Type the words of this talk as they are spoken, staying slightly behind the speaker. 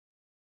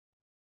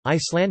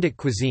Icelandic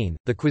cuisine,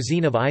 the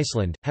cuisine of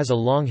Iceland, has a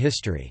long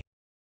history.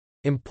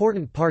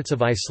 Important parts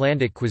of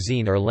Icelandic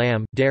cuisine are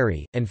lamb,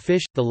 dairy, and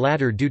fish, the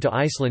latter due to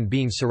Iceland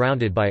being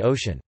surrounded by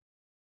ocean.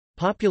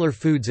 Popular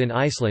foods in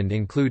Iceland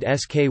include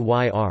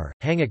skyr,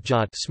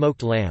 hangakjöt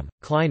smoked lamb,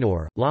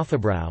 kleinor,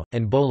 lafabrau,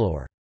 and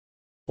bolor.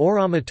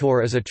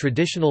 Þorramatur is a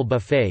traditional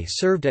buffet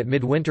served at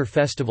midwinter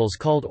festivals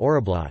called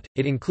Orablaut.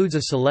 It includes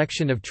a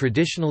selection of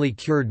traditionally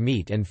cured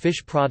meat and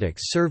fish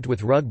products served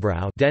with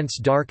rugbrau, dense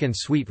dark and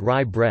sweet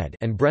rye bread,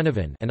 and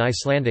brennivin, an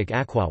Icelandic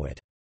aquavit.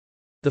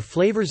 The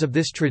flavors of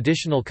this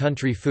traditional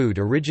country food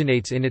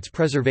originates in its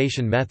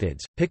preservation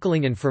methods,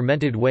 pickling in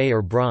fermented whey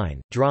or brine,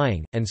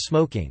 drying, and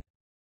smoking.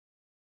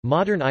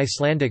 Modern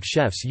Icelandic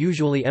chefs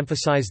usually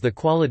emphasize the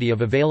quality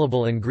of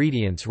available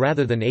ingredients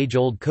rather than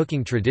age-old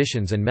cooking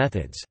traditions and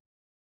methods.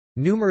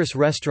 Numerous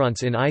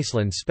restaurants in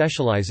Iceland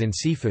specialize in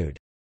seafood.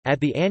 At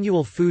the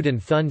annual Food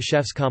and Fun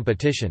Chefs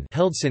competition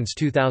held since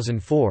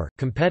 2004,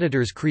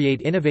 competitors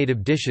create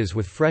innovative dishes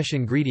with fresh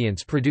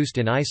ingredients produced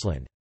in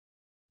Iceland.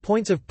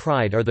 Points of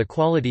pride are the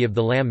quality of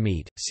the lamb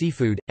meat,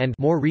 seafood, and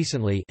more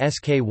recently,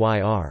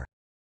 skyr.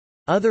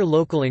 Other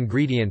local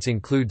ingredients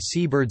include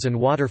seabirds and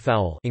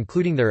waterfowl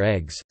including their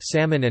eggs,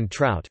 salmon and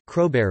trout,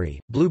 crowberry,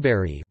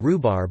 blueberry,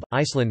 rhubarb,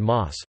 Iceland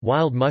moss,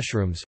 wild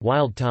mushrooms,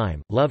 wild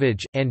thyme,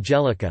 lovage,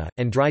 angelica,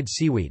 and dried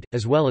seaweed,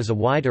 as well as a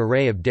wide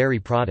array of dairy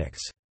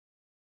products.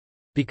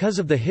 Because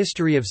of the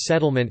history of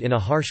settlement in a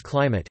harsh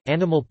climate,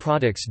 animal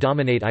products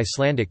dominate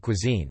Icelandic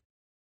cuisine.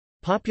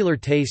 Popular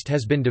taste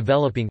has been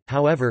developing,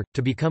 however,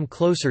 to become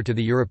closer to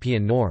the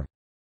European norm.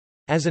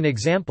 As an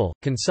example,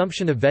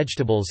 consumption of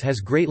vegetables has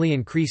greatly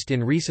increased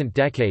in recent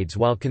decades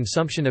while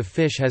consumption of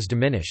fish has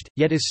diminished,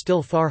 yet is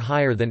still far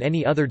higher than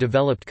any other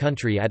developed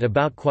country at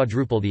about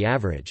quadruple the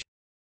average.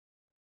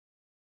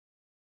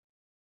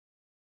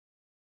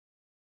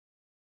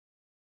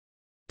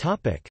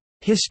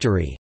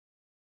 History.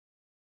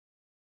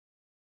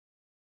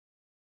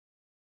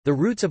 The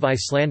roots of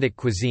Icelandic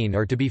cuisine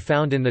are to be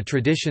found in the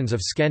traditions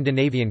of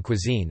Scandinavian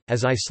cuisine,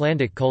 as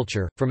Icelandic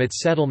culture, from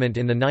its settlement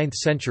in the 9th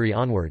century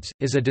onwards,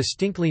 is a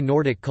distinctly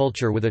Nordic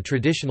culture with a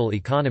traditional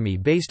economy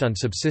based on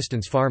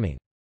subsistence farming.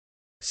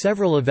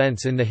 Several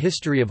events in the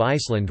history of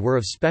Iceland were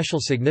of special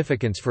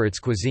significance for its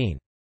cuisine.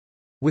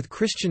 With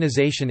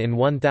Christianization in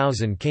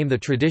 1000 came the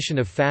tradition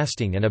of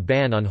fasting and a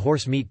ban on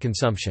horse meat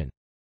consumption.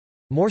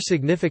 More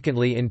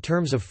significantly in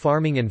terms of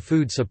farming and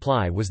food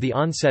supply was the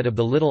onset of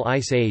the Little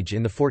Ice Age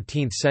in the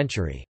 14th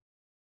century.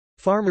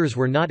 Farmers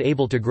were not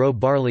able to grow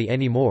barley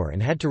anymore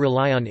and had to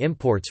rely on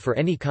imports for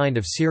any kind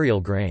of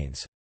cereal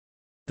grains.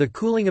 The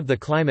cooling of the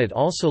climate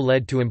also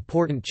led to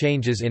important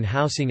changes in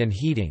housing and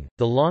heating.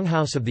 The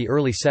longhouse of the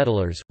early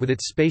settlers, with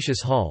its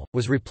spacious hall,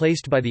 was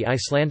replaced by the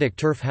Icelandic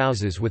turf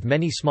houses with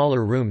many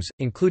smaller rooms,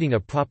 including a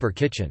proper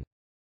kitchen.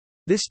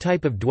 This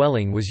type of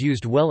dwelling was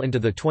used well into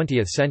the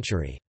 20th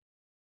century.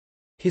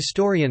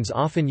 Historians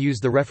often use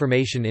the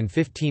Reformation in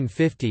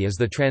 1550 as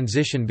the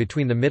transition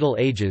between the Middle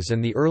Ages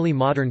and the early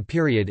modern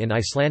period in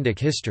Icelandic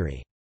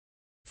history.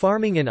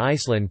 Farming in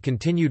Iceland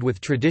continued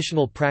with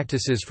traditional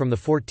practices from the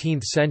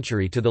 14th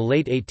century to the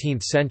late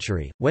 18th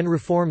century, when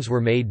reforms were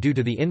made due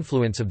to the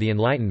influence of the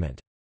Enlightenment.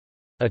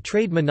 A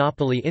trade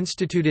monopoly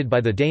instituted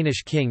by the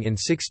Danish king in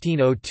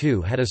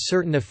 1602 had a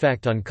certain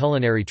effect on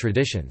culinary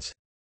traditions.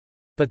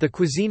 But the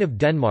cuisine of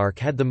Denmark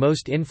had the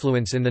most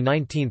influence in the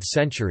 19th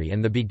century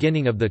and the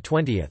beginning of the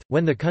 20th,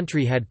 when the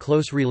country had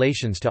close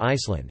relations to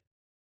Iceland.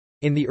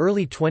 In the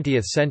early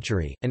 20th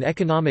century, an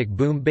economic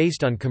boom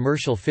based on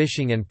commercial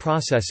fishing and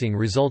processing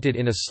resulted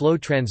in a slow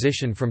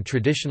transition from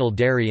traditional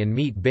dairy and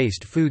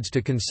meat-based foods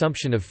to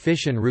consumption of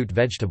fish and root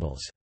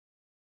vegetables.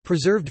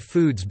 Preserved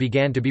foods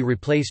began to be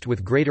replaced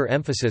with greater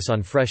emphasis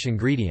on fresh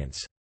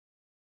ingredients.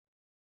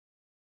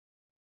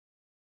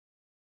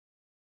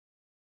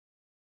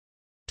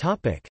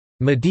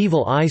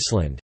 Medieval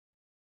Iceland.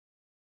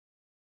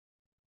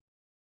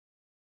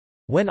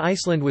 When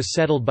Iceland was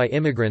settled by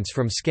immigrants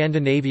from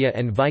Scandinavia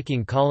and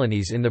Viking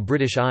colonies in the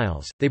British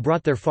Isles, they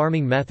brought their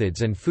farming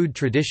methods and food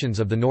traditions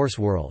of the Norse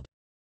world.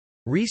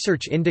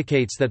 Research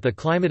indicates that the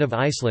climate of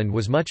Iceland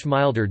was much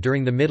milder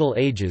during the Middle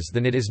Ages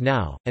than it is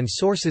now, and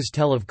sources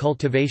tell of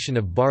cultivation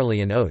of barley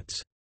and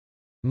oats.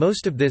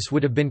 Most of this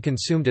would have been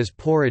consumed as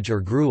porridge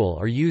or gruel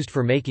or used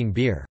for making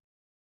beer.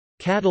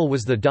 Cattle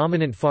was the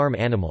dominant farm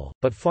animal,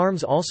 but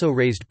farms also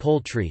raised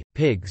poultry,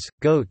 pigs,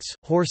 goats,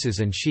 horses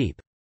and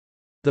sheep.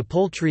 The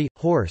poultry,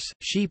 horse,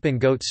 sheep and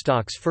goat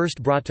stocks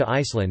first brought to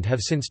Iceland have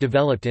since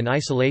developed in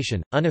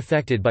isolation,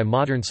 unaffected by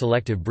modern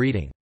selective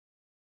breeding.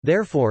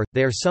 Therefore,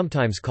 they are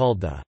sometimes called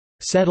the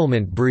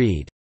settlement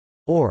breed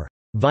or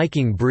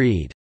Viking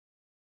breed.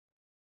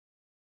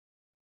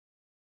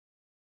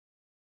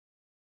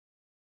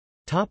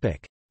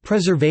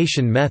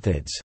 Preservation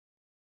methods.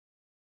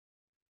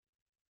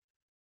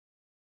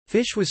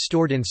 Fish was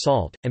stored in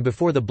salt, and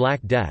before the Black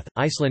Death,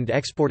 Iceland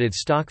exported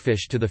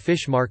stockfish to the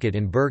fish market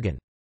in Bergen.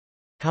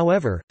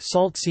 However,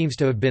 salt seems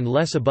to have been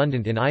less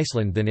abundant in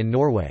Iceland than in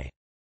Norway.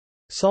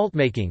 Salt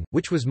making,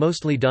 which was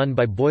mostly done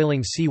by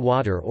boiling sea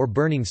water or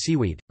burning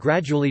seaweed,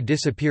 gradually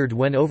disappeared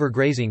when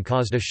overgrazing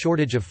caused a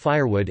shortage of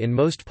firewood in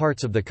most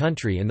parts of the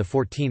country in the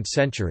 14th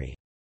century.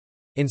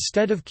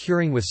 Instead of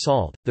curing with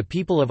salt, the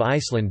people of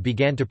Iceland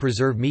began to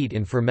preserve meat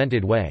in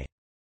fermented whey.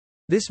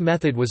 This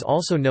method was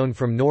also known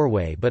from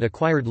Norway but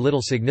acquired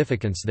little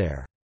significance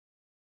there.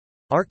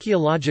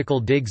 Archaeological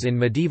digs in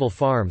medieval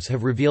farms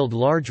have revealed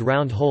large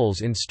round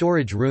holes in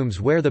storage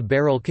rooms where the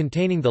barrel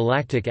containing the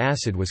lactic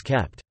acid was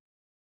kept.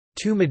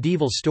 Two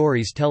medieval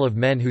stories tell of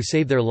men who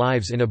saved their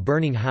lives in a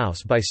burning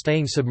house by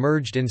staying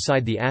submerged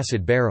inside the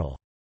acid barrel.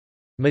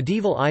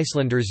 Medieval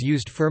Icelanders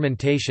used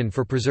fermentation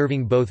for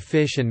preserving both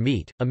fish and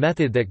meat, a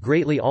method that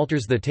greatly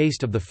alters the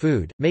taste of the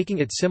food, making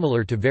it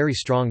similar to very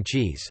strong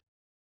cheese.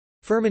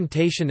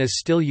 Fermentation is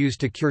still used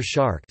to cure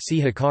shark, see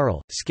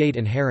Hákarl, skate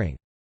and herring.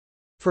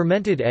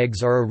 Fermented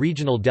eggs are a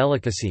regional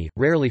delicacy,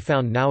 rarely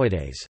found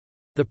nowadays.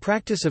 The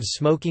practice of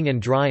smoking and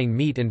drying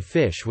meat and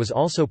fish was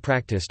also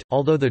practiced,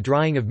 although the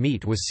drying of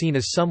meat was seen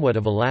as somewhat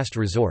of a last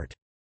resort.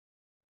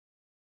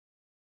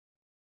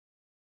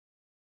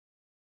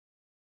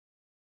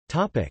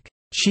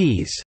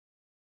 Cheese.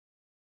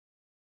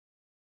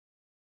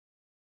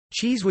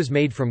 Cheese was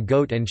made from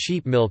goat and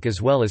sheep milk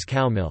as well as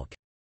cow milk.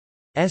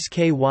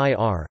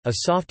 Skyr, a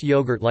soft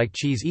yogurt-like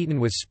cheese eaten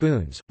with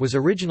spoons, was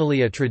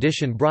originally a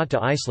tradition brought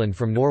to Iceland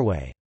from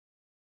Norway.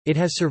 It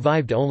has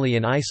survived only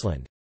in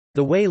Iceland.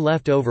 The whey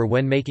left over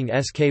when making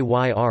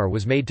Skyr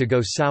was made to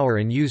go sour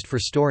and used for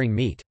storing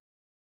meat.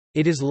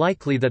 It is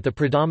likely that the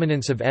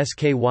predominance of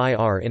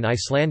Skyr in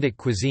Icelandic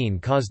cuisine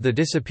caused the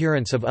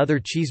disappearance of other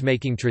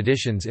cheesemaking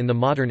traditions in the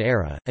modern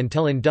era,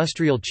 until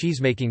industrial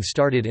cheesemaking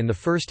started in the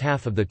first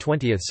half of the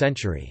 20th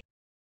century.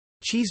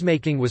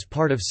 Cheesemaking was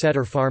part of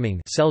setter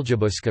farming,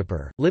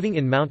 living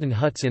in mountain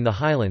huts in the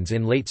highlands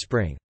in late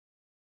spring.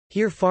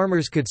 Here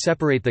farmers could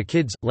separate the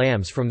kids,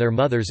 lambs from their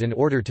mothers in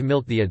order to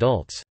milk the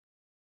adults.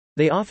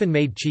 They often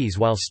made cheese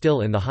while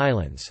still in the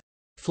highlands.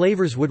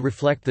 Flavors would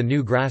reflect the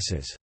new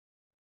grasses.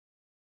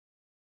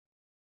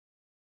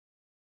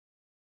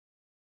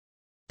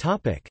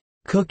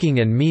 Cooking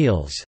and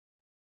meals.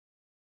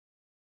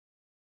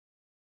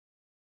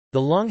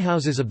 The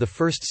longhouses of the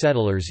first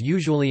settlers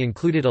usually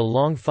included a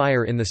long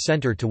fire in the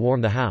center to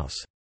warm the house.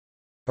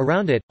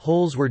 Around it,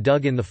 holes were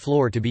dug in the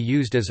floor to be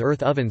used as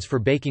earth ovens for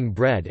baking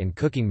bread and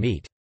cooking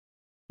meat.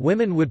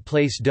 Women would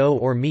place dough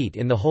or meat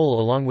in the hole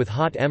along with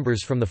hot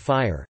embers from the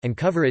fire, and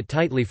cover it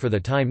tightly for the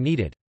time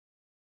needed.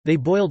 They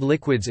boiled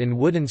liquids in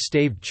wooden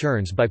staved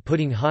churns by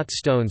putting hot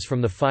stones from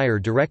the fire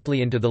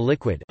directly into the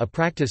liquid, a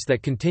practice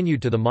that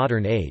continued to the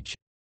modern age.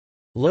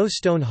 Low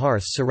stone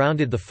hearths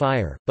surrounded the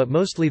fire, but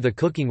mostly the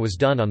cooking was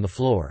done on the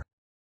floor.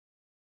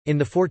 In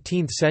the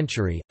 14th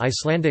century,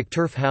 Icelandic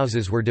turf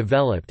houses were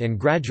developed and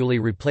gradually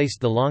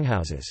replaced the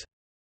longhouses.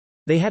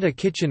 They had a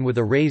kitchen with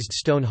a raised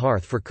stone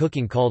hearth for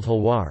cooking called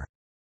hulwar.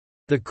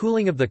 The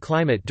cooling of the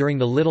climate during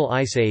the Little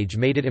Ice Age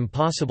made it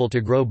impossible to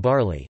grow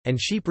barley,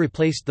 and sheep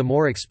replaced the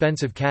more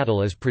expensive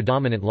cattle as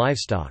predominant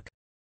livestock.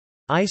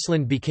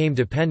 Iceland became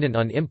dependent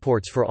on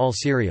imports for all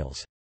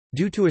cereals.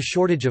 Due to a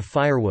shortage of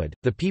firewood,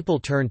 the people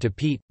turned to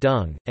peat,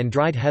 dung, and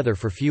dried heather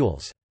for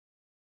fuels.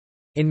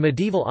 In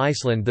medieval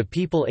Iceland the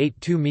people ate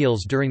 2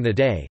 meals during the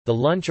day, the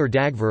lunch or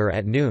dagvörur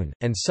at noon,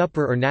 and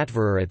supper or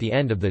natvörur at the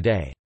end of the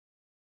day.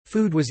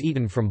 Food was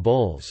eaten from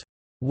bowls.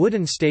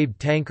 Wooden staved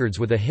tankards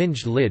with a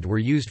hinged lid were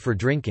used for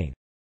drinking.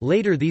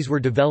 Later these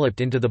were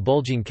developed into the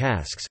bulging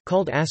casks,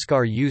 called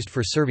askar, used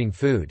for serving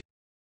food.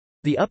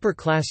 The upper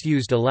class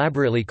used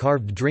elaborately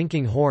carved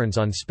drinking horns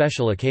on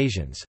special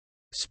occasions.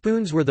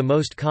 Spoons were the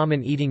most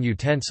common eating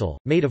utensil,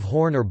 made of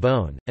horn or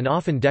bone, and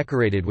often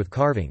decorated with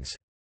carvings.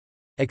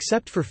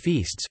 Except for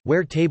feasts,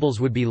 where tables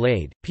would be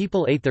laid,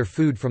 people ate their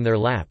food from their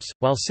laps,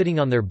 while sitting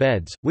on their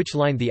beds, which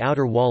lined the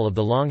outer wall of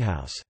the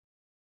longhouse.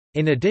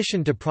 In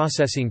addition to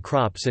processing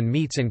crops and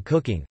meats and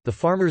cooking, the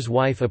farmer's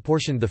wife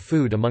apportioned the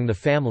food among the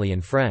family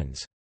and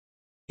friends.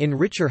 In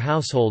richer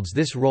households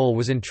this role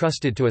was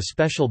entrusted to a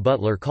special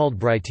butler called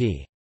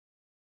bryti.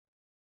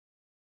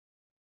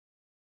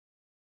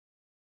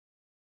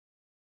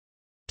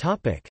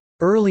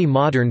 Early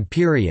modern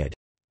period.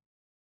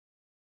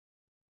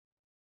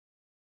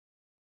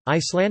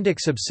 Icelandic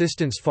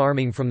subsistence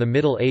farming from the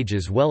Middle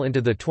Ages well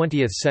into the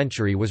 20th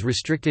century was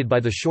restricted by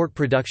the short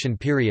production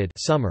period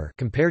summer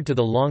compared to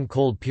the long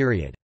cold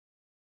period.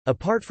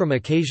 Apart from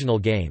occasional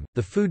game,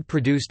 the food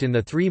produced in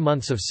the 3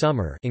 months of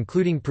summer,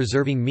 including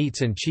preserving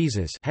meats and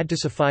cheeses, had to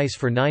suffice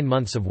for 9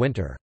 months of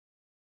winter.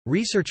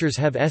 Researchers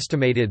have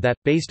estimated that,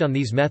 based on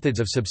these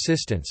methods of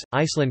subsistence,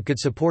 Iceland could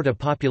support a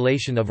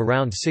population of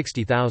around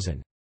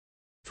 60,000.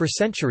 For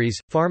centuries,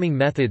 farming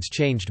methods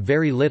changed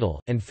very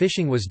little, and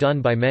fishing was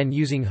done by men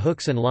using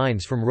hooks and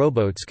lines from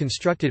rowboats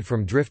constructed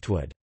from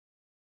driftwood.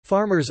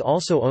 Farmers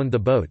also owned the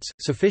boats,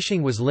 so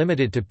fishing was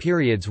limited to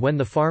periods when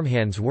the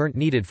farmhands weren't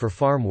needed for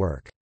farm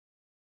work.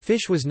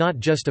 Fish was not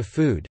just a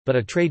food, but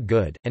a trade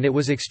good, and it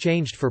was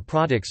exchanged for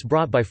products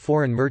brought by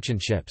foreign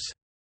merchant ships.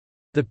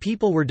 The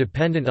people were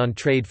dependent on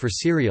trade for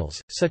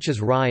cereals, such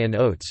as rye and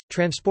oats,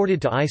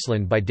 transported to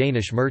Iceland by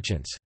Danish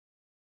merchants.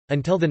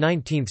 Until the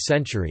 19th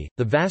century,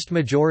 the vast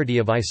majority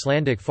of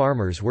Icelandic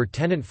farmers were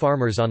tenant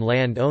farmers on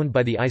land owned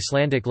by the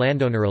Icelandic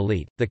landowner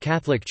elite, the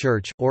Catholic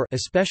Church, or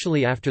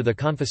especially after the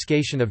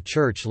confiscation of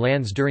church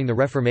lands during the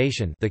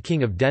Reformation, the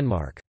King of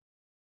Denmark.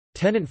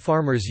 Tenant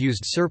farmers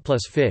used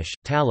surplus fish,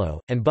 tallow,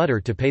 and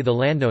butter to pay the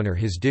landowner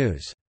his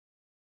dues.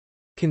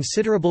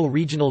 Considerable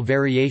regional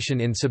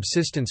variation in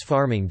subsistence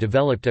farming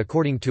developed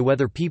according to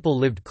whether people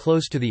lived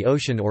close to the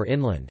ocean or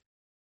inland.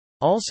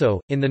 Also,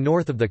 in the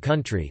north of the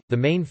country, the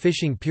main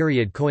fishing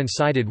period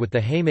coincided with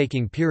the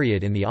haymaking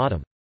period in the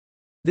autumn.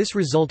 This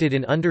resulted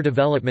in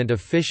underdevelopment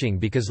of fishing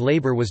because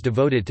labor was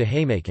devoted to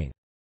haymaking.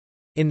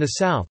 In the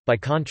south, by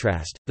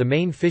contrast, the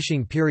main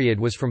fishing period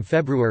was from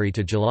February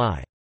to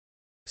July.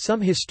 Some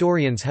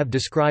historians have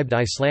described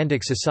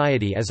Icelandic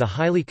society as a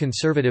highly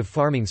conservative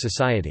farming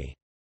society.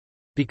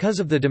 Because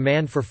of the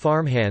demand for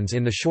farmhands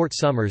in the short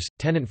summers,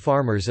 tenant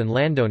farmers and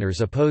landowners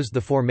opposed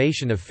the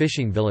formation of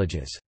fishing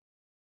villages.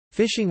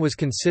 Fishing was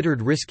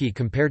considered risky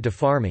compared to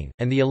farming,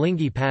 and the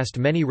Alþingi passed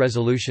many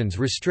resolutions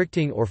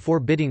restricting or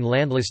forbidding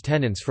landless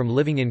tenants from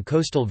living in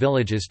coastal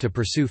villages to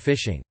pursue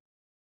fishing.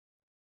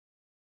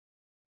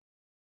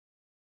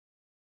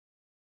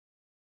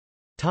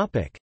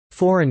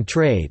 Foreign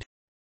trade.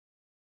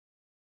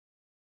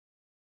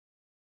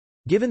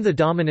 Given the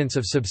dominance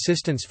of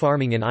subsistence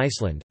farming in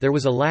Iceland, there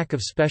was a lack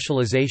of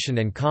specialization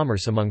and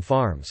commerce among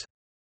farms.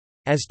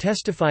 As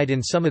testified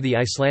in some of the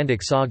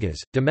Icelandic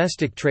sagas,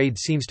 domestic trade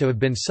seems to have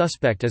been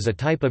suspect as a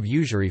type of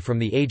usury from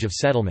the age of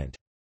settlement.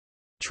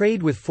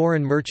 Trade with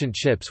foreign merchant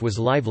ships was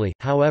lively,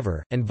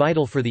 however, and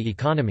vital for the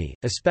economy,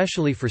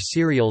 especially for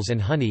cereals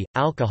and honey,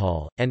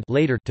 alcohol, and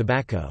later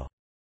tobacco.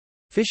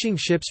 Fishing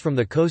ships from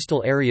the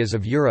coastal areas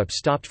of Europe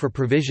stopped for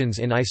provisions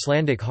in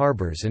Icelandic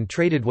harbors and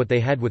traded what they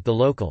had with the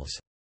locals.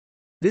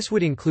 This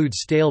would include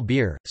stale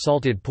beer,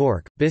 salted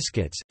pork,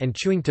 biscuits, and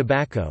chewing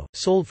tobacco,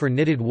 sold for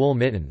knitted wool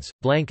mittens,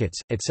 blankets,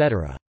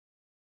 etc.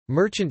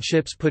 Merchant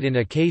ships put in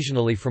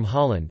occasionally from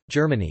Holland,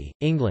 Germany,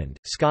 England,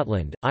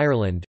 Scotland,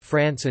 Ireland,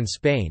 France and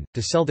Spain,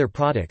 to sell their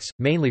products,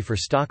 mainly for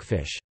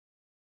stockfish.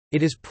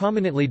 It is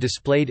prominently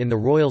displayed in the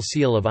Royal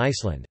Seal of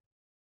Iceland.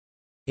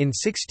 In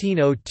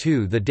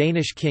 1602 the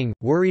Danish king,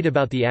 worried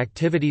about the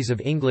activities of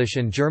English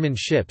and German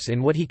ships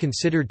in what he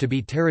considered to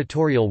be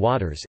territorial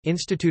waters,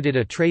 instituted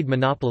a trade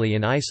monopoly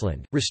in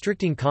Iceland,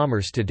 restricting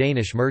commerce to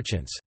Danish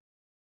merchants.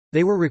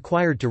 They were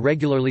required to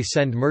regularly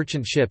send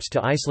merchant ships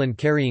to Iceland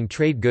carrying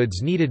trade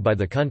goods needed by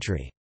the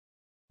country.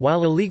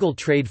 While illegal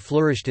trade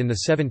flourished in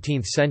the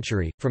 17th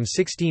century, from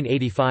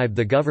 1685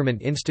 the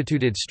government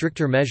instituted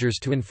stricter measures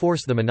to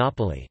enforce the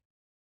monopoly.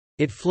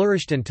 It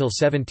flourished until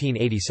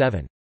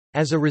 1787.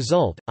 As a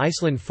result,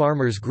 Iceland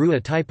farmers grew a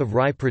type of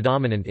rye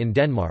predominant in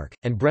Denmark,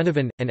 and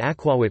brennivin, an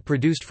aquavit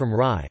produced from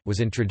rye, was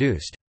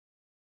introduced.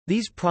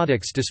 These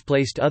products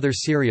displaced other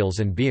cereals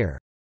and beer.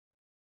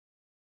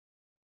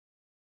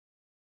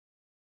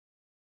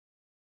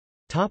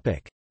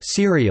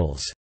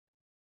 Cereals.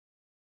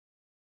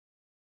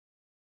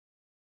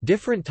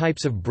 Different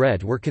types of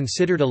bread were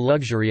considered a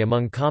luxury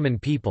among common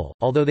people,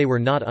 although they were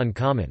not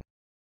uncommon.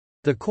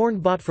 The corn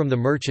bought from the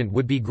merchant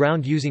would be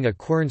ground using a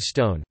quern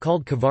stone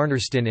called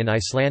kvarnarstein in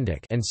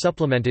Icelandic and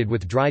supplemented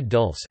with dried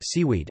dulse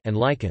seaweed and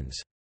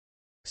lichens.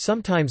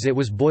 Sometimes it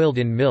was boiled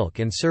in milk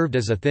and served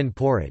as a thin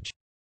porridge.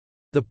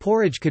 The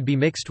porridge could be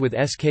mixed with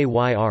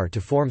skyr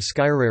to form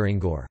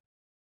skyreringur.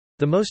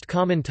 The most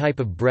common type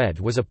of bread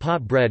was a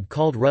pot bread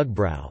called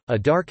rugbrød, a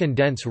dark and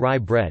dense rye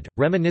bread,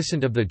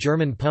 reminiscent of the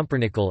German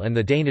pumpernickel and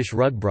the Danish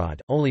rugbrød,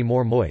 only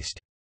more moist.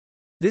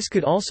 This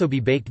could also be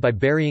baked by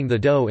burying the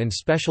dough in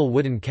special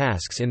wooden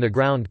casks in the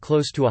ground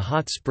close to a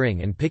hot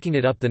spring and picking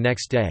it up the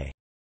next day.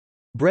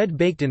 Bread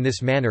baked in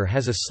this manner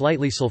has a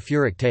slightly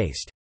sulfuric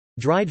taste.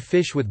 Dried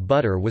fish with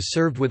butter was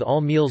served with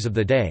all meals of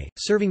the day,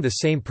 serving the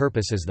same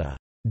purpose as the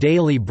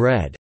daily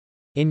bread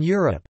in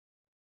Europe.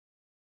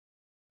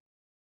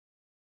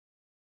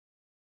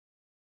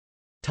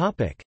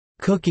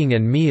 Cooking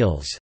and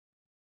meals.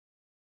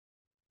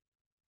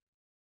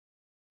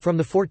 From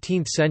the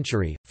 14th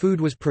century, food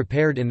was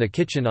prepared in the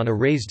kitchen on a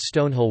raised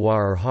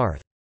stonehulwar or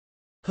hearth.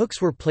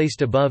 Hooks were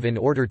placed above in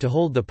order to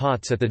hold the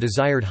pots at the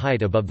desired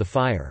height above the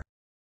fire.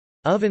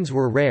 Ovens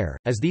were rare,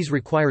 as these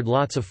required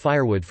lots of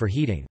firewood for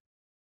heating.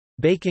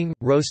 Baking,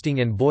 roasting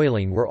and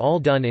boiling were all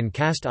done in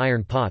cast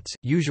iron pots,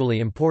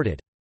 usually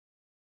imported.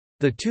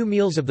 The 2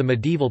 meals of the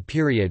medieval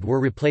period were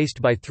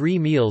replaced by 3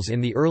 meals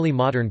in the early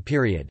modern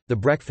period, the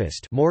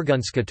breakfast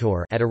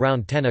at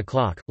around 10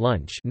 o'clock,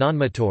 lunch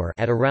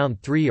at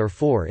around 3 or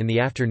 4 in the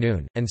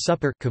afternoon, and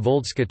supper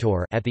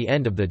at the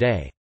end of the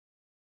day.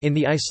 In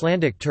the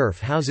Icelandic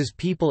turf houses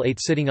people ate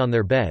sitting on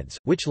their beds,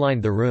 which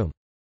lined the room.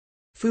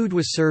 Food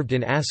was served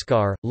in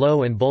askar,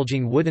 low and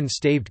bulging wooden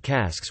staved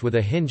casks with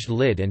a hinged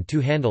lid and 2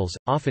 handles,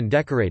 often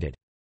decorated.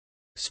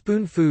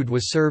 Spoon food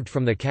was served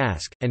from the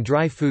cask, and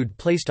dry food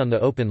placed on the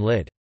open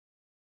lid.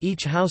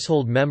 Each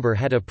household member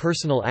had a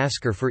personal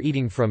askar for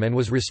eating from and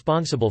was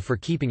responsible for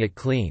keeping it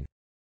clean.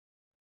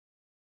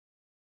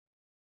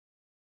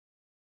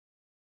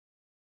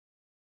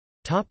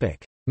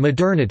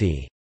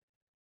 Modernity.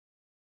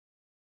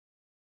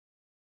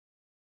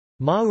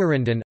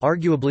 Mawurundan,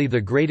 arguably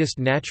the greatest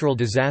natural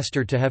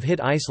disaster to have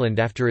hit Iceland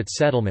after its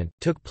settlement,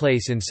 took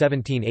place in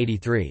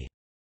 1783.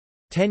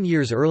 10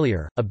 years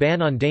earlier, a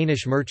ban on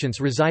Danish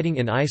merchants residing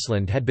in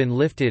Iceland had been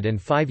lifted,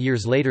 and 5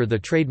 years later the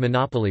trade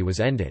monopoly was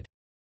ended.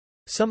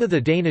 Some of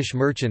the Danish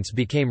merchants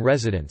became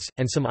residents,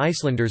 and some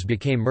Icelanders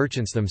became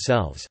merchants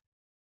themselves.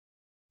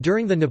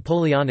 During the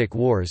Napoleonic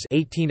Wars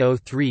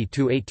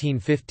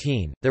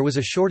 1803–1815, there was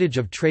a shortage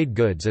of trade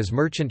goods as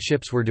merchant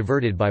ships were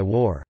diverted by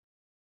war.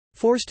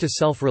 Forced to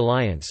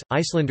self-reliance,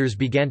 Icelanders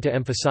began to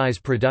emphasize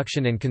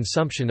production and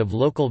consumption of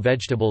local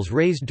vegetables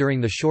raised during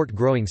the short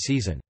growing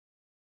season.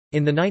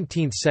 In the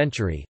 19th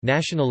century,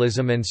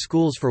 nationalism and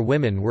schools for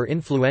women were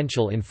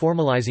influential in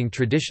formalizing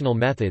traditional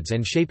methods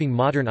and shaping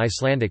modern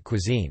Icelandic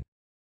cuisine.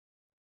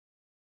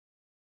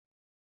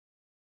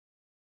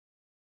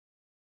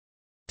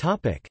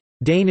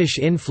 Danish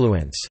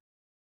influence.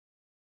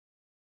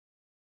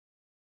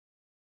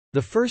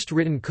 The first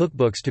written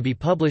cookbooks to be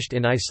published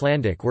in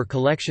Icelandic were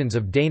collections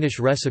of Danish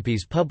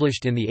recipes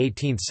published in the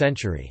 18th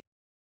century.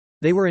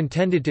 They were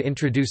intended to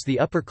introduce the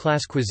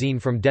upper-class cuisine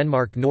from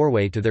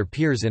Denmark-Norway to their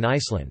peers in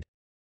Iceland.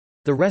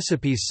 The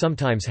recipes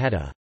sometimes had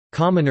a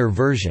commoner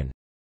version,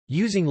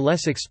 using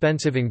less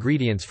expensive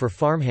ingredients for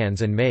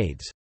farmhands and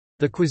maids.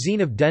 The cuisine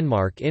of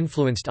Denmark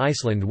influenced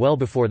Iceland well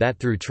before that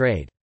through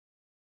trade.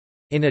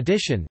 In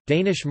addition,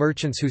 Danish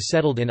merchants who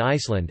settled in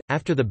Iceland,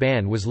 after the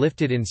ban was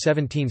lifted in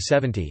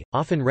 1770,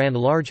 often ran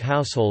large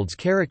households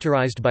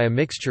characterized by a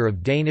mixture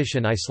of Danish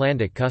and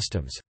Icelandic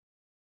customs.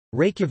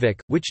 Reykjavik,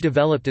 which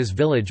developed as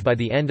village by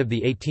the end of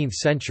the 18th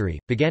century,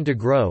 began to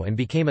grow and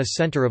became a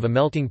center of a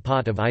melting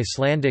pot of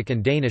Icelandic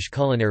and Danish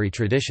culinary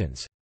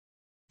traditions.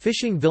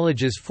 Fishing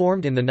villages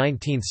formed in the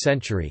 19th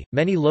century,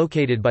 many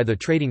located by the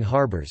trading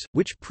harbors,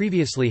 which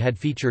previously had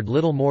featured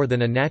little more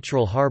than a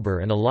natural harbor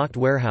and a locked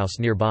warehouse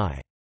nearby.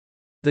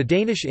 The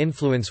Danish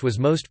influence was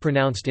most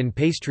pronounced in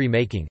pastry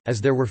making, as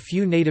there were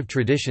few native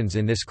traditions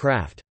in this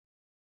craft.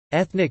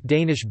 Ethnic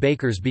Danish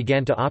bakers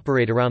began to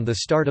operate around the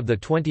start of the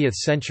 20th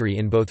century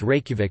in both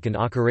Reykjavik and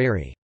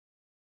Akureyri.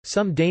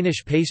 Some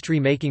Danish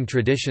pastry-making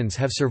traditions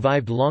have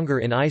survived longer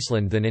in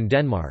Iceland than in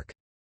Denmark.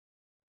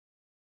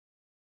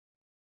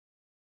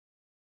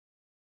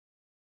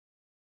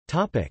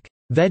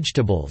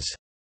 Vegetables.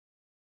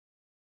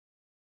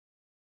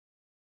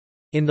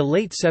 In the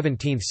late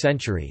 17th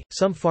century,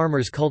 some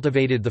farmers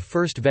cultivated the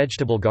first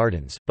vegetable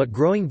gardens, but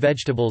growing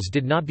vegetables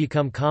did not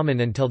become common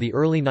until the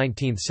early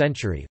 19th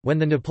century, when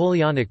the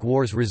Napoleonic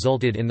Wars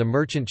resulted in the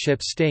merchant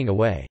ships staying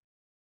away.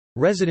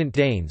 Resident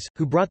Danes,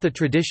 who brought the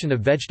tradition of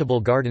vegetable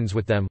gardens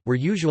with them, were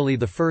usually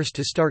the first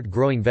to start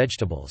growing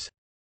vegetables.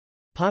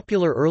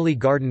 Popular early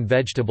garden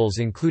vegetables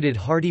included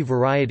hardy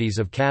varieties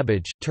of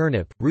cabbage,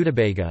 turnip,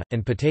 rutabaga,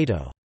 and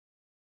potato.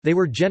 They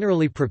were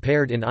generally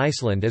prepared in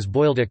Iceland as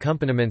boiled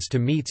accompaniments to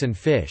meats and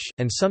fish,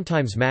 and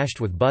sometimes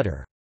mashed with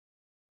butter.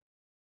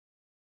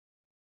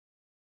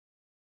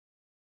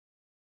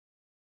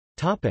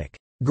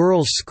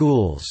 Girls'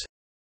 schools.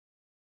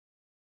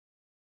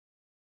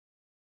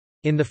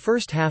 In the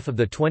first half of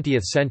the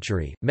 20th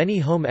century, many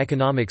home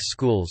economics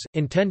schools,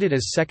 intended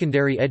as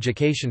secondary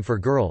education for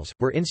girls,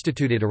 were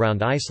instituted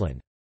around Iceland.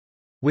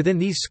 Within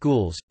these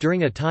schools,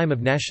 during a time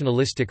of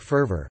nationalistic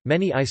fervor,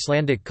 many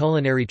Icelandic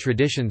culinary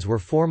traditions were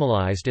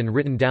formalized and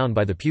written down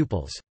by the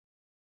pupils.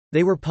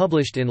 They were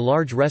published in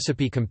large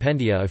recipe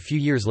compendia a few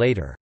years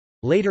later.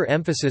 Later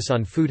emphasis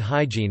on food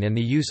hygiene and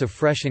the use of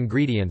fresh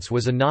ingredients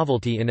was a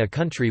novelty in a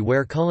country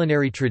where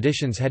culinary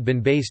traditions had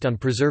been based on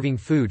preserving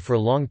food for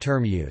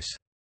long-term use.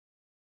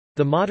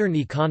 The modern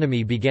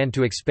economy began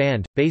to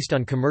expand, based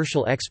on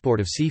commercial export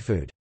of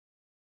seafood.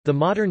 The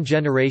modern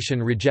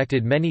generation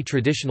rejected many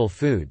traditional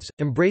foods,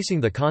 embracing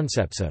the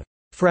concepts of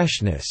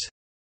freshness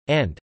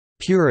and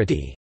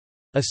purity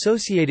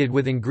associated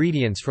with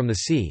ingredients from the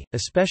sea,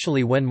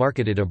 especially when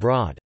marketed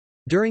abroad.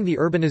 During the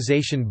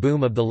urbanization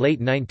boom of the late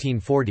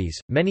 1940s,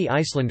 many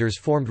Icelanders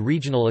formed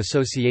regional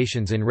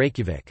associations in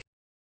Reykjavik.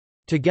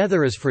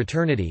 Together as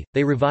fraternity,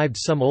 they revived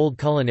some old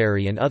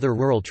culinary and other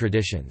rural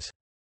traditions.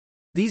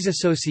 These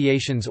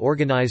associations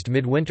organized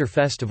midwinter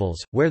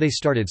festivals, where they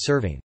started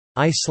serving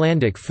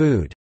Icelandic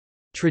food.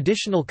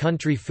 Traditional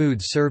country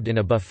foods served in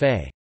a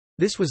buffet.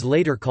 This was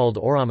later called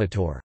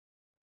Þorramatur.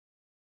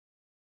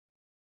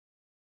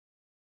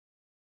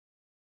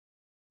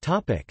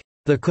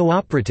 The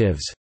cooperatives.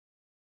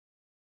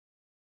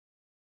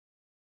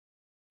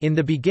 In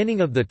the beginning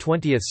of the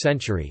 20th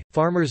century,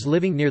 farmers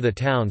living near the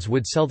towns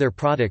would sell their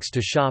products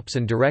to shops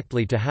and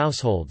directly to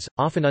households,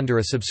 often under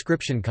a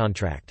subscription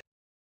contract.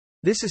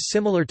 This is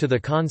similar to the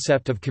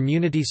concept of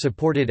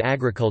community-supported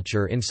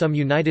agriculture in some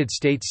United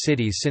States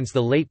cities since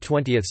the late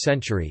 20th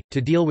century.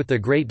 To deal with the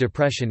Great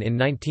Depression in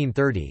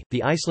 1930,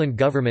 the Iceland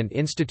government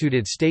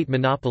instituted state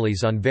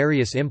monopolies on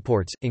various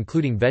imports,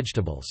 including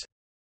vegetables.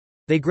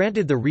 They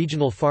granted the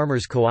regional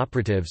farmers'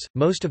 cooperatives,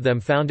 most of them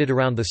founded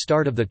around the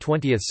start of the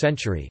 20th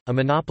century, a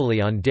monopoly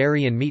on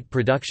dairy and meat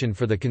production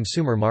for the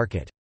consumer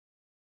market.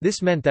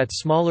 This meant that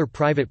smaller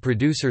private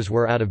producers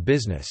were out of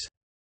business.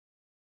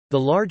 The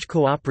large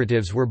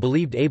cooperatives were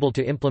believed able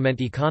to implement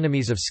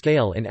economies of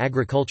scale in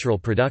agricultural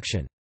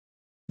production.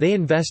 They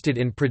invested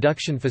in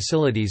production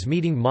facilities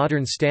meeting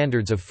modern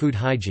standards of food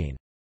hygiene.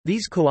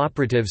 These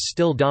cooperatives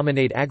still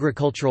dominate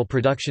agricultural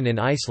production in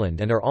Iceland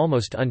and are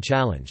almost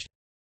unchallenged.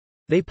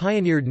 They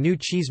pioneered new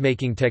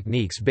cheesemaking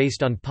techniques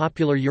based on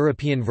popular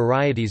European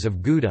varieties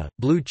of Gouda,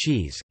 blue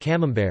cheese,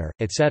 camembert,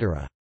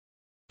 etc.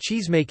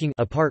 Cheesemaking,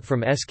 apart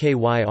from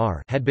skyr,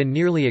 had been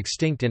nearly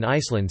extinct in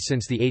Iceland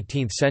since the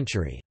 18th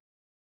century.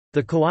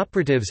 The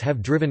cooperatives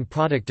have driven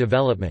product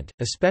development,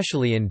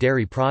 especially in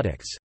dairy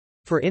products.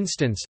 For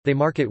instance, they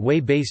market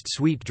whey-based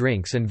sweet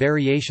drinks and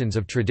variations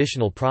of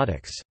traditional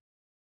products.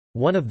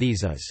 One of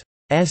these is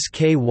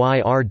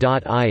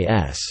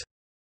skyr.is,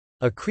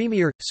 a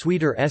creamier,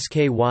 sweeter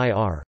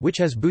skyr, which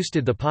has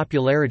boosted the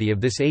popularity of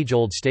this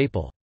age-old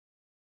staple.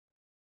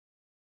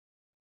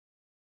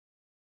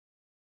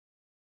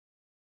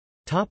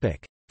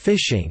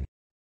 Fishing.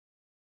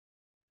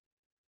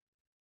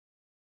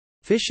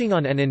 Fishing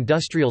on an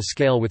industrial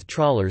scale with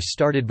trawlers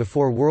started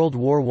before World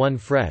War I.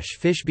 Fresh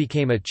fish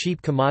became a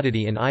cheap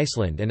commodity in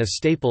Iceland and a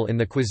staple in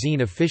the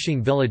cuisine of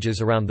fishing villages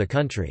around the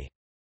country.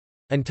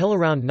 Until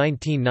around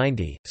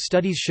 1990,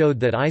 studies showed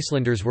that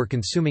Icelanders were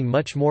consuming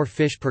much more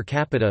fish per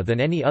capita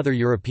than any other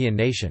European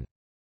nation.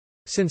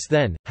 Since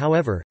then,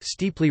 however,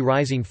 steeply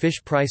rising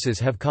fish prices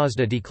have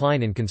caused a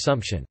decline in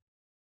consumption.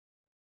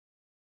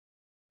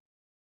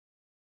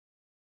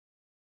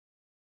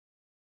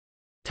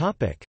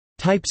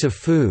 Types of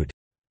food.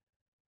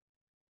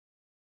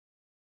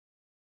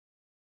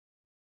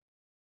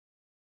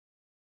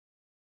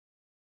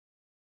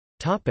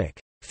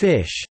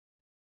 Fish.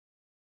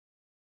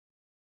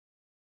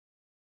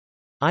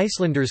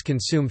 Icelanders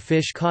consume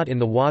fish caught in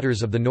the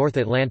waters of the North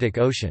Atlantic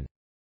Ocean.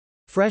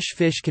 Fresh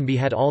fish can be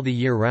had all the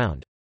year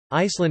round.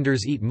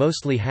 Icelanders eat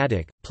mostly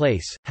haddock,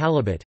 plaice,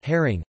 halibut,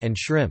 herring, and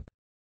shrimp.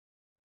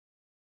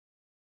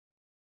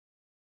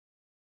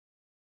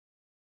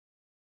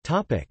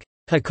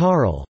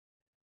 Hákarl.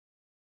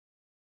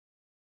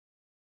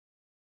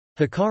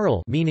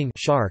 Hákarl, meaning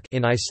shark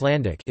in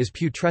Icelandic, is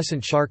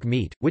putrescent shark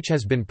meat, which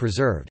has been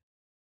preserved.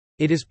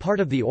 It is part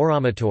of the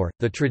Þorramatur,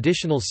 the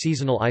traditional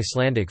seasonal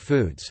Icelandic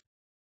foods.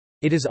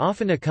 It is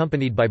often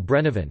accompanied by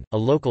brennivin, a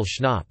local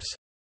schnapps.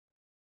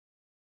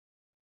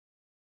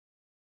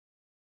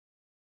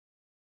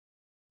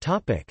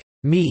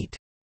 Meat.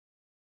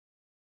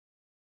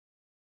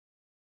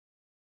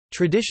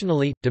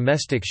 Traditionally,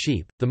 domestic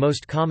sheep, the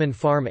most common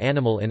farm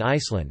animal in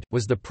Iceland,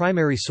 was the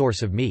primary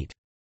source of meat.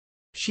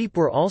 Sheep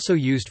were also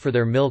used for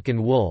their milk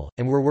and wool,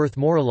 and were worth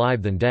more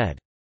alive than dead.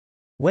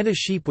 When a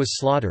sheep was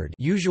slaughtered,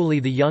 usually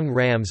the young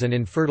rams and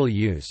infertile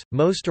ewes,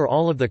 most or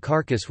all of the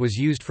carcass was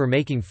used for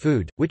making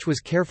food, which was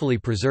carefully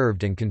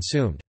preserved and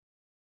consumed.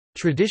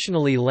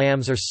 Traditionally,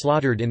 lambs are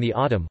slaughtered in the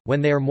autumn,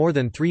 when they are more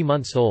than 3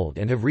 months old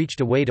and have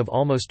reached a weight of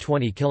almost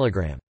 20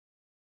 kg.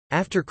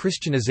 After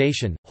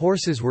Christianization,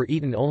 horses were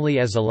eaten only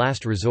as a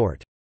last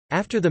resort.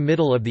 After the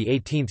middle of the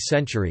 18th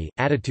century,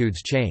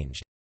 attitudes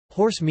changed.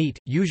 Horse meat,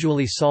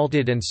 usually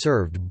salted and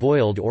served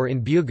boiled or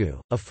in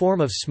bjugu, a form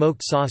of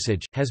smoked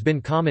sausage, has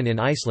been common in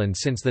Iceland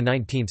since the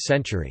 19th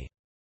century.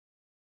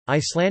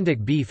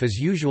 Icelandic beef is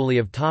usually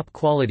of top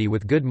quality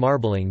with good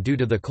marbling due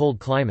to the cold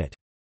climate.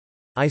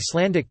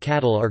 Icelandic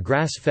cattle are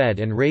grass-fed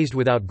and raised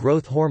without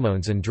growth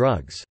hormones and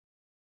drugs.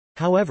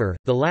 However,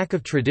 the lack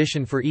of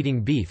tradition for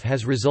eating beef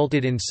has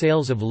resulted in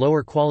sales of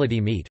lower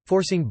quality meat,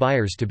 forcing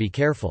buyers to be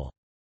careful.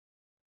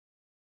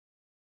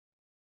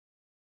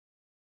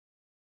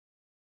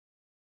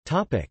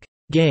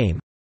 Game.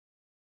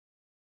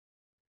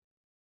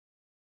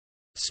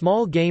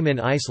 Small game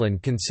in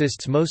Iceland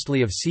consists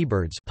mostly of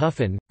seabirds,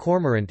 puffin,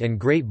 cormorant and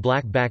great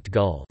black-backed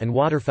gull, and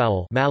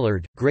waterfowl,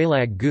 mallard,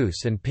 greylag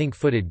goose and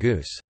pink-footed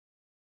goose.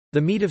 The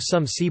meat of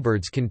some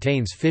seabirds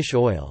contains fish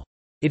oil.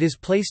 It is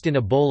placed in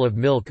a bowl of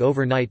milk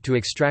overnight to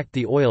extract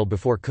the oil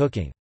before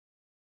cooking.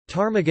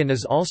 Ptarmigan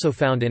is also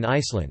found in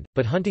Iceland,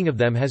 but hunting of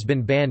them has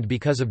been banned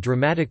because of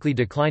dramatically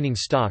declining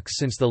stocks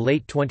since the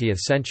late 20th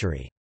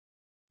century.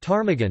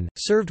 Ptarmigan,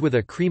 served with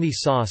a creamy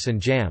sauce and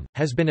jam,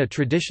 has been a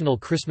traditional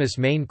Christmas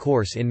main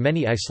course in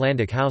many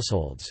Icelandic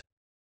households.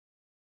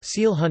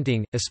 Seal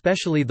hunting,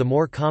 especially the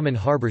more common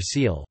harbor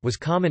seal, was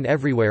common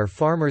everywhere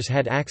farmers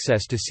had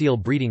access to seal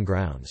breeding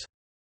grounds.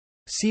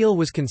 Seal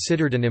was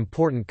considered an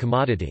important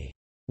commodity.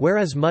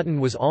 Whereas mutton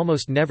was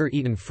almost never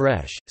eaten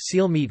fresh,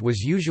 seal meat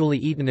was usually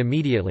eaten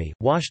immediately,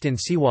 washed in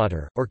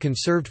seawater, or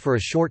conserved for a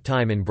short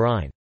time in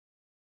brine.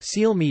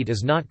 Seal meat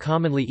is not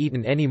commonly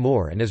eaten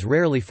anymore and is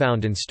rarely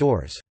found in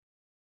stores.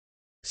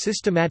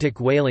 Systematic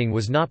whaling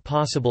was not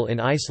possible in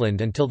Iceland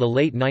until the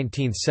late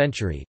 19th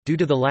century, due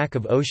to the lack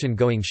of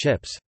ocean-going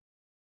ships.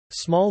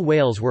 Small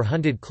whales were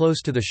hunted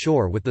close to the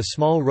shore with the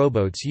small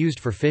rowboats used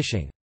for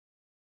fishing.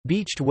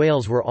 Beached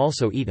whales were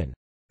also eaten.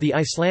 The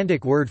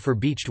Icelandic word for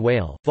beached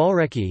whale,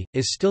 hvalreki,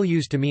 is still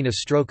used to mean a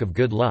stroke of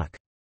good luck.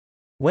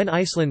 When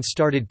Iceland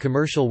started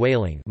commercial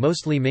whaling,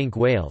 mostly minke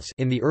whales,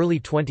 in the early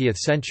 20th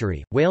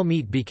century, whale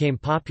meat became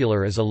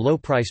popular as a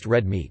low-priced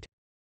red meat.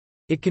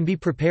 It can be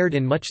prepared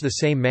in much the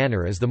same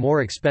manner as the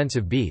more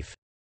expensive beef.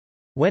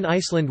 When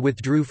Iceland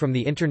withdrew from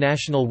the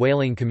International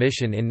Whaling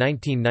Commission in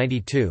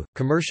 1992,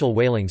 commercial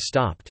whaling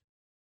stopped.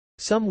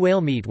 Some whale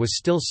meat was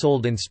still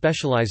sold in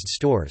specialized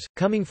stores,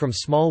 coming from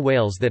small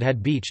whales that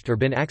had beached or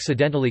been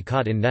accidentally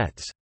caught in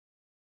nets.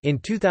 In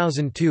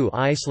 2002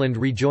 Iceland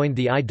rejoined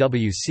the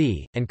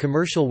IWC, and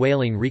commercial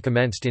whaling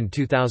recommenced in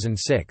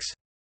 2006.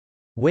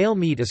 Whale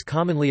meat is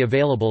commonly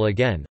available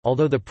again,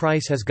 although the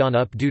price has gone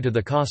up due to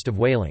the cost of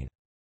whaling.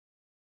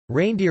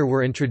 Reindeer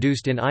were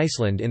introduced in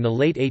Iceland in the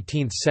late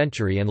 18th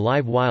century and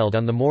live wild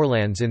on the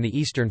moorlands in the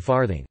eastern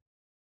farthing.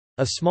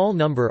 A small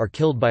number are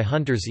killed by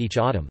hunters each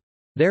autumn.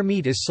 Their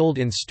meat is sold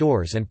in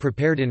stores and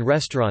prepared in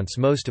restaurants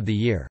most of the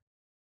year.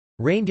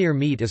 Reindeer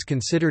meat is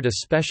considered a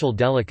special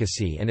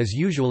delicacy and is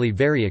usually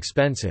very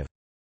expensive.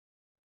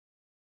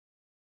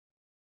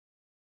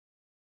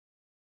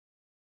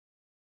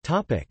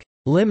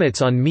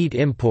 Limits on meat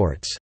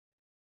imports.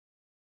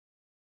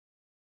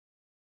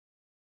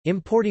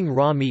 Importing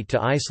raw meat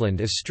to Iceland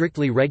is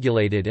strictly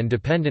regulated and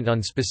dependent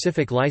on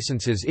specific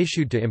licenses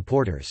issued to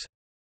importers.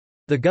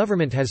 The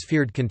government has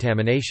feared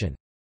contamination.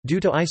 Due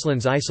to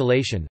Iceland's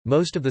isolation,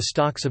 most of the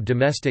stocks of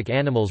domestic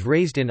animals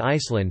raised in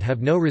Iceland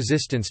have no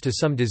resistance to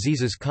some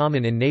diseases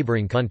common in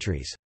neighboring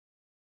countries.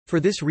 For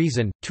this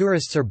reason,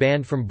 tourists are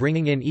banned from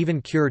bringing in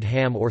even cured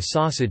ham or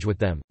sausage with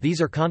them.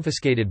 These are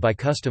confiscated by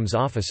customs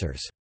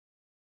officers.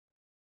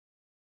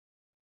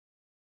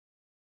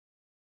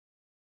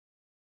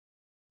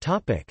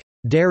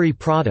 Dairy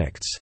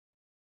products.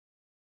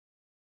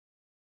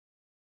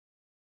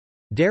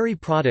 Dairy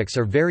products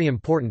are very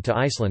important to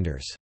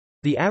Icelanders.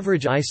 The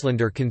average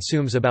Icelander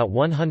consumes about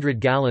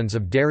 100 gallons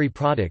of dairy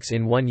products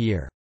in 1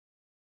 year.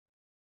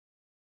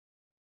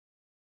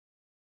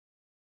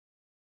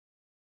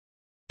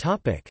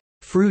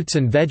 Fruits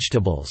and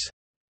vegetables.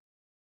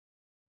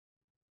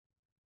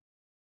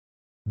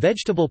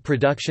 Vegetable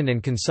production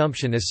and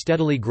consumption is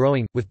steadily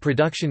growing, with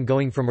production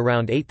going from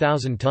around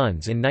 8,000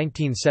 tons in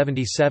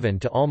 1977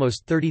 to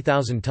almost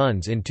 30,000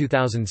 tons in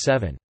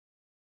 2007.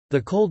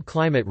 The cold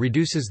climate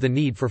reduces the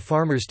need for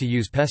farmers to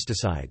use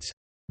pesticides.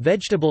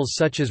 Vegetables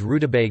such as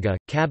rutabaga,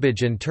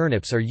 cabbage and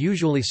turnips are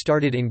usually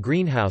started in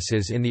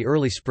greenhouses in the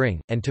early spring,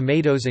 and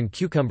tomatoes and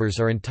cucumbers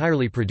are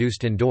entirely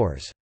produced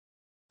indoors.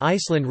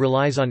 Iceland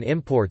relies on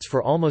imports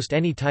for almost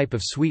any type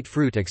of sweet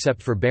fruit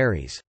except for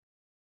berries.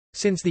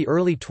 Since the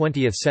early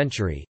 20th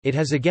century, it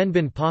has again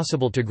been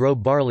possible to grow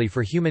barley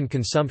for human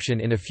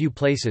consumption in a few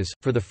places,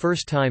 for the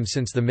first time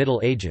since the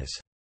Middle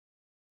Ages.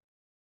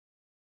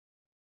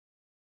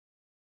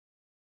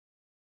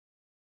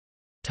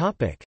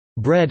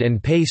 Bread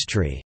and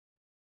pastry.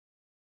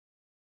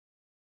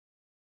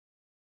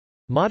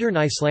 Modern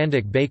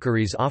Icelandic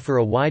bakeries offer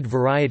a wide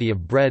variety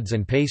of breads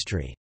and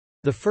pastry.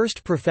 The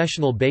first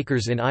professional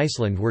bakers in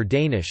Iceland were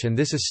Danish, and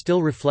this is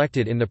still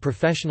reflected in the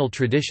professional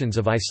traditions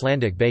of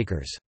Icelandic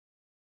bakers.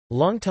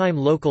 Longtime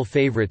local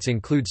favorites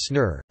include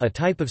snurr, a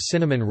type of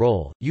cinnamon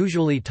roll,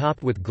 usually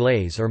topped with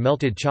glaze or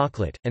melted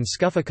chocolate, and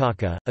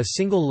skuffakaka, a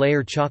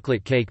single-layer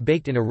chocolate cake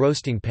baked in a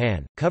roasting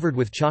pan, covered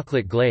with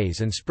chocolate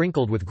glaze and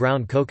sprinkled with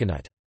ground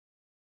coconut.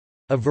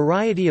 A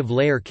variety of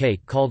layer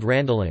cake called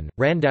randalin,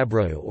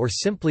 randabru or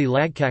simply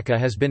lagkaka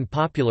has been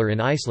popular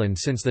in Iceland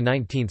since the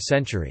 19th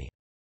century.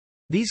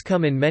 These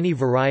come in many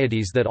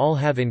varieties that all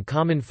have in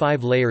common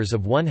 5 layers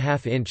of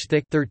 1/2 inch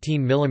thick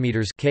 13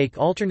 mm cake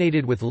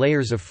alternated with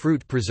layers of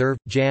fruit preserve,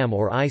 jam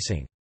or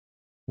icing.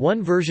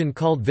 One version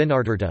called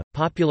vinarterta,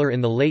 popular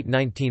in the late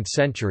 19th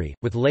century,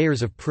 with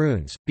layers of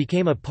prunes,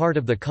 became a part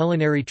of the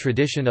culinary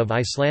tradition of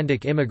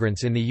Icelandic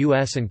immigrants in the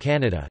US and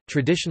Canada.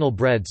 Traditional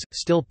breads,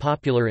 still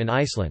popular in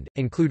Iceland,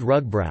 include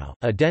rugbrau,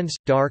 a dense,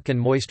 dark and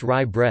moist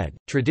rye bread,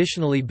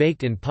 traditionally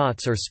baked in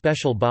pots or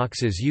special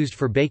boxes used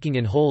for baking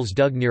in holes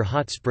dug near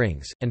hot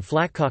springs, and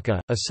flatkaka,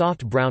 a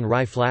soft brown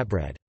rye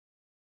flatbread.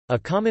 A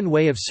common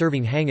way of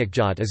serving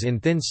hangikjöt is in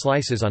thin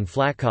slices on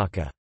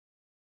flatkaka.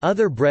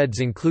 Other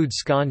breads include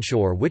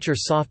skonshor, which are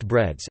soft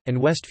breads,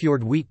 and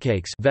Westfjord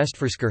wheatcakes.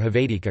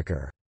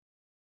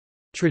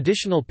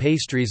 Traditional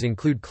pastries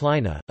include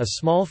kleina, a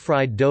small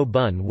fried dough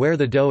bun where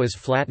the dough is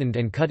flattened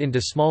and cut into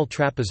small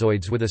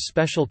trapezoids with a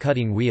special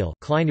cutting wheel,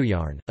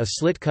 kleinujárn, a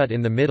slit cut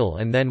in the middle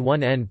and then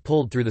one end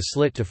pulled through the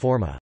slit to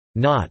form a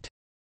knot.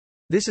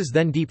 This is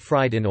then deep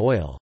fried in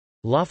oil.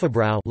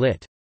 Lafabrau,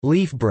 lit.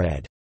 Leaf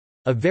bread,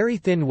 a very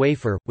thin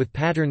wafer, with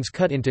patterns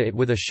cut into it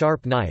with a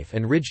sharp knife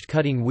and ridged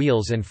cutting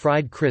wheels and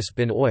fried crisp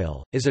in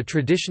oil, is a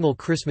traditional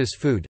Christmas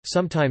food,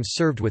 sometimes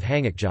served with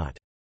hangikjöt.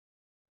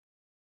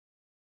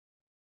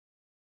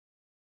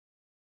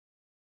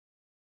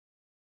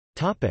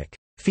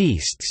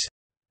 Feasts.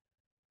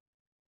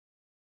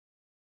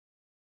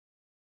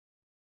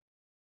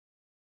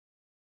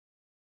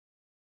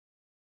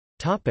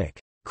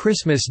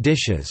 Christmas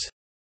dishes.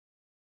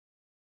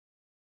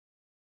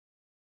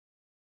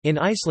 In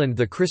Iceland,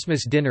 the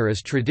Christmas dinner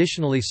is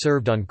traditionally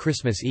served on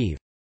Christmas Eve.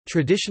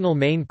 Traditional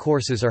main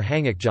courses are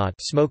hangikjöt,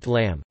 smoked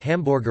lamb,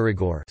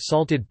 hamborgaragur,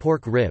 salted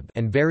pork rib,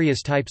 and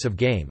various types of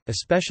game,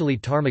 especially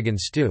ptarmigan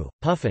stew,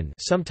 puffin,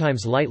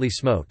 sometimes lightly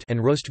smoked,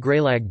 and roast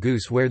greylag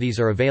goose where these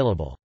are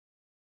available.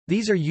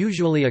 These are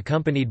usually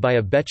accompanied by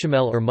a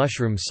bechamel or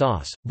mushroom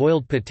sauce,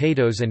 boiled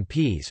potatoes and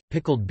peas,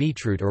 pickled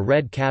beetroot or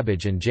red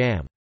cabbage and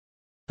jam.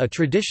 A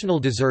traditional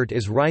dessert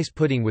is rice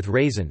pudding with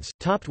raisins,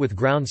 topped with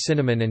ground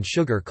cinnamon and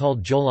sugar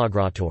called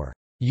jólagratur,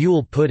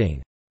 Yule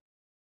pudding.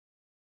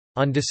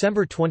 On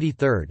December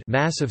 23,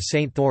 Mass of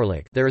St.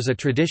 Thorlak, there is a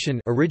tradition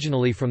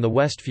originally from the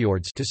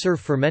Westfjords to serve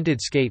fermented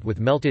skate with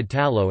melted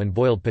tallow and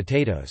boiled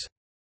potatoes.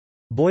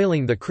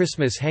 Boiling the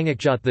Christmas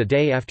hangakjot the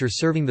day after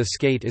serving the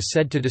skate is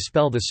said to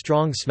dispel the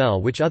strong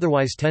smell which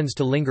otherwise tends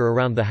to linger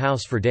around the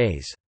house for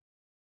days.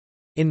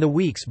 In the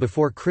weeks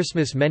before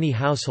Christmas, many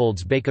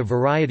households bake a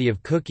variety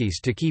of cookies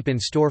to keep in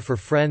store for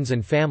friends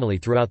and family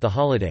throughout the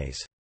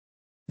holidays.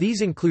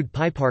 These include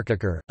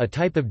peiparkakar, a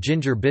type of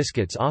ginger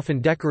biscuits often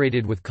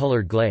decorated with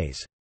colored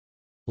glaze.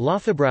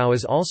 Lafabrau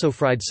is also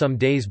fried some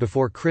days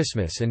before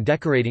Christmas, and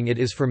decorating it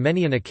is for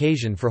many an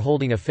occasion for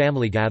holding a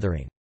family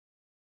gathering.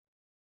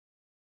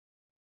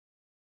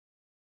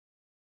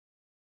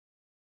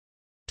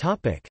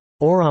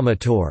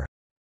 Þorramatur.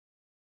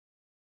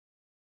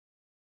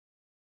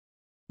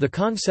 The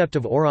concept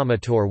of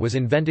Þorramatur was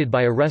invented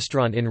by a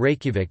restaurant in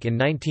Reykjavik in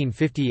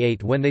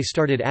 1958 when they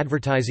started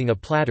advertising a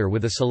platter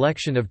with a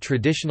selection of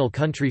traditional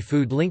country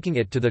food, linking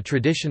it to the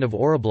tradition of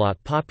Orrablot,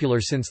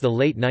 popular since the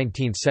late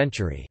 19th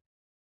century.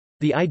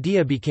 The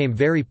idea became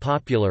very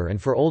popular,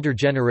 and for older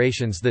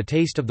generations the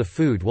taste of the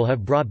food will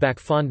have brought back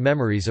fond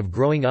memories of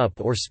growing up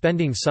or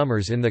spending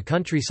summers in the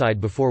countryside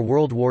before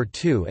World War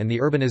II and the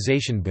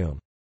urbanization boom.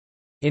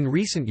 In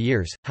recent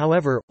years,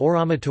 however,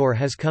 Þorramatur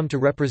has come to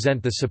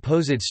represent the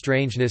supposed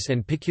strangeness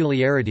and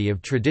peculiarity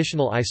of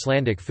traditional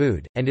Icelandic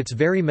food, and its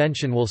very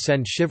mention will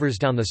send shivers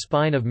down the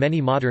spine of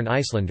many modern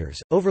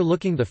Icelanders,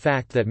 overlooking the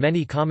fact that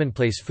many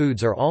commonplace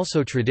foods are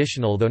also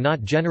traditional, though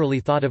not generally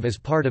thought of as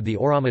part of the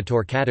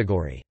Þorramatur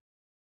category.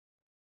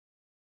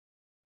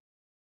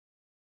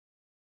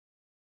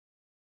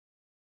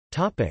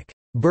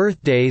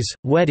 Birthdays,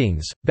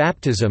 weddings,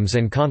 baptisms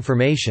and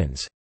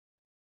confirmations.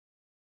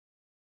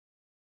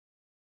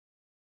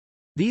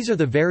 These are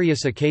the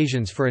various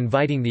occasions for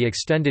inviting the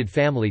extended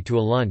family to a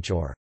lunch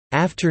or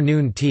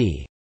afternoon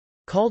tea,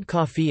 called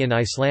coffee in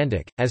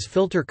Icelandic, as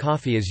filter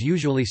coffee is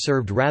usually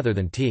served rather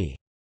than tea.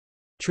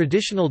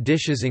 Traditional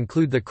dishes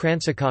include the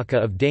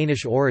kransekaka of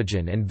Danish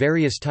origin and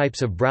various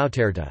types of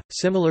brauterta,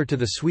 similar to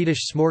the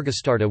Swedish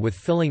smorgastarta, with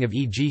filling of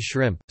e.g.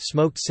 shrimp,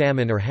 smoked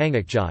salmon or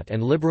hangakjot,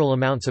 and liberal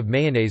amounts of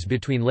mayonnaise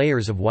between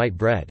layers of white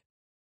bread.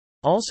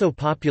 Also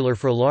popular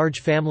for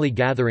large family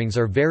gatherings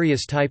are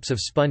various types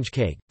of sponge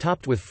cake,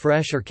 topped with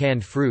fresh or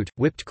canned fruit,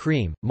 whipped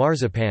cream,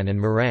 marzipan and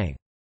meringue.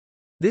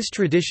 This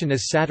tradition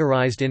is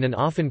satirized in an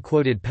often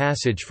quoted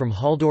passage from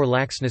Halldór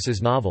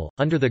Laxness's novel,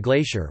 Under the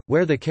Glacier,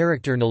 where the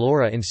character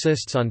Nalora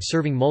insists on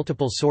serving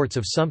multiple sorts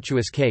of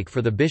sumptuous cake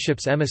for the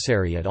bishop's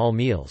emissary at all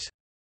meals.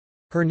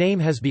 Her name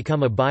has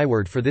become a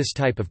byword for this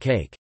type of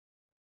cake.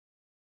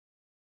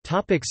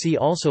 See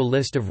also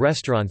List of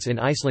restaurants in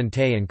Iceland.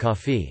 Tea and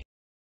coffee.